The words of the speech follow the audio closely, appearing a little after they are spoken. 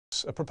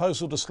this, a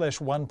proposal to slash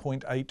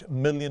 $1.8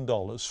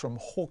 million from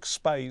Hawke's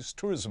Bay's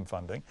tourism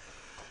funding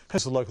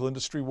has the local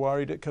industry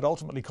worried it could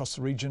ultimately cost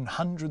the region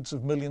hundreds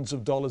of millions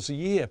of dollars a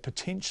year,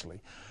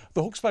 potentially.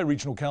 The Hawke's Bay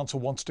Regional Council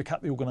wants to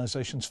cut the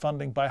organisation's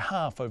funding by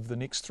half over the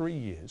next 3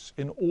 years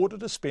in order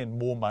to spend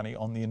more money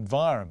on the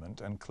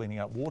environment and cleaning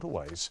up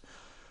waterways.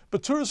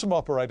 But tourism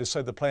operators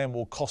say the plan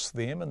will cost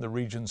them and the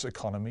region's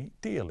economy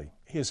dearly.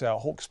 Here's our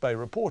Hawke's Bay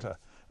reporter,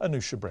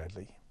 Anusha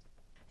Bradley.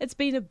 It's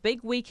been a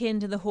big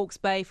weekend in the Hawke's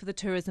Bay for the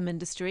tourism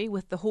industry,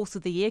 with the Horse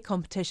of the Year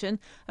competition,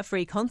 a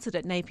free concert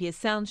at Napier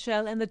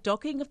Soundshell and the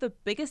docking of the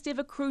biggest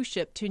ever cruise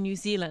ship to New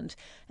Zealand.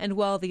 And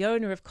while the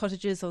owner of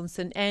cottages on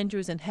St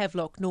Andrews and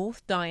Havelock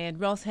North, Diane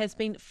Ross, has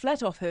been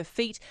flat off her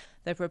feet,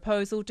 the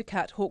proposal to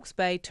cut Hawke's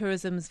Bay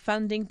tourism's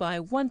funding by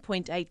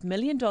 $1.8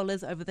 million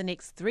over the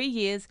next 3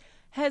 years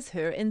has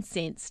her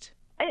incensed.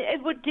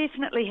 It would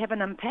definitely have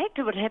an impact.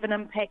 It would have an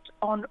impact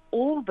on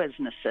all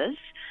businesses.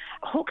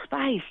 Hawke's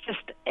Bay is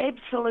just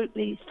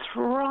absolutely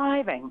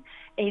thriving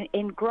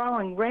and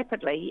growing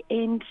rapidly.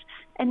 And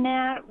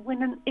now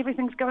when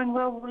everything's going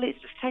well, let's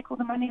just take all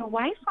the money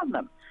away from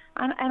them.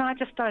 And I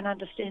just don't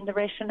understand the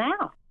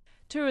rationale.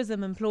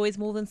 Tourism employs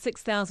more than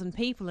 6,000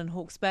 people in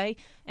Hawke's Bay,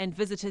 and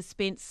visitors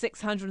spent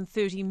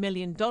 $630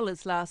 million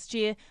last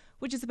year,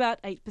 which is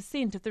about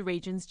 8% of the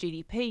region's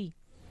GDP.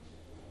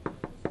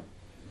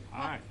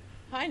 Hi.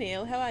 Hi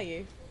Neil, how are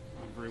you?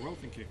 I'm very well,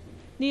 thank you.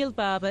 Neil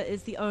Barber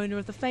is the owner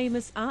of the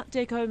famous Art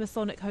Deco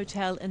Masonic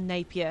Hotel in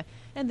Napier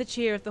and the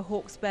chair of the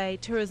Hawke's Bay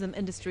Tourism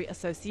Industry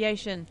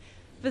Association.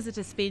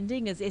 Visitor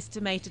spending is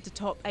estimated to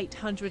top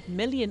 $800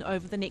 million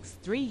over the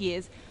next 3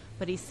 years,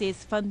 but he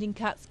says funding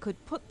cuts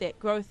could put that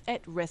growth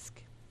at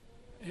risk.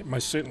 It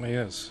most certainly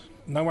is.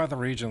 No other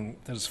region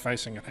that is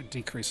facing a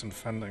decrease in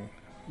funding,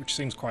 which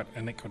seems quite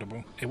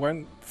inequitable. It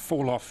won't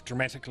fall off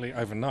dramatically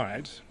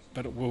overnight,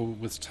 but it will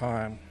with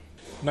time.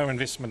 No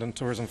investment in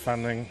tourism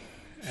funding,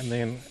 and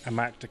then a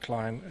marked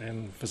decline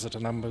in visitor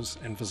numbers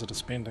and visitor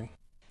spending.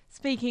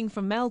 Speaking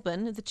from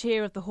Melbourne, the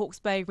chair of the Hawke's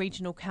Bay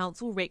Regional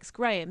Council, Rex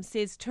Graham,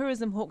 says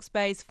Tourism Hawke's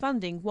Bay's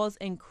funding was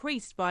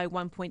increased by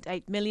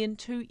 $1.8 million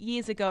 2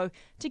 years ago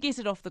to get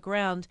it off the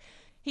ground.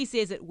 He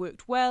says it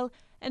worked well,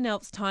 and now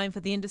it's time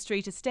for the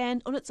industry to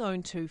stand on its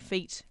own 2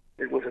 feet.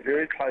 It was a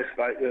very close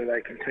vote whether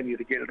they continue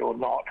to get it or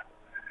not.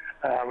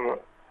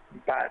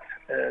 But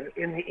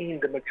in the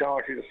end, the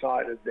majority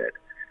decided that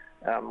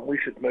we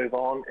should move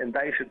on, and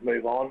they should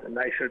move on, and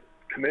they should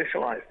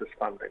commercialise this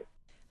funding.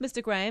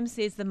 Mr Graham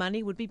says the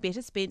money would be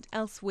better spent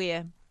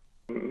elsewhere.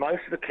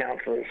 Most of the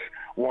councillors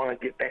want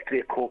to get back to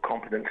their core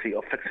competency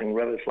of fixing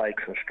rivers,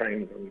 lakes and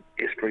streams and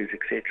estuaries,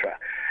 etc.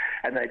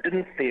 And they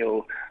didn't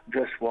feel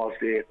this was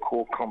their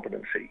core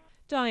competency.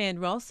 Diane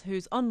Ross,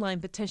 whose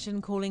online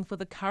petition calling for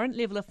the current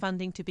level of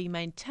funding to be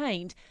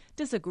maintained,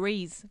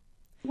 disagrees.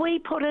 We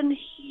put in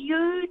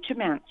huge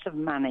amounts of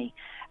money,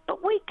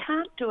 but we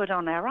can't do it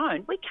on our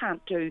own. We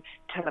can't do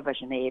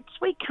television ads.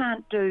 We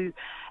can't do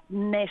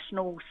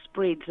national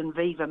spreads in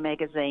Viva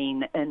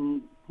magazine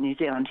in New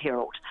Zealand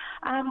Herald.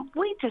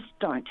 We just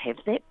don't have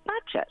that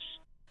budget.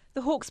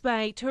 The Hawke's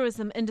Bay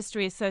Tourism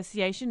Industry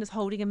Association is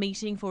holding a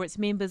meeting for its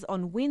members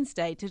on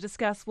Wednesday to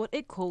discuss what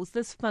it calls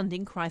this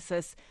funding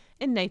crisis.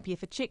 In Napier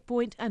for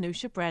Checkpoint,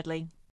 Anusha Bradley.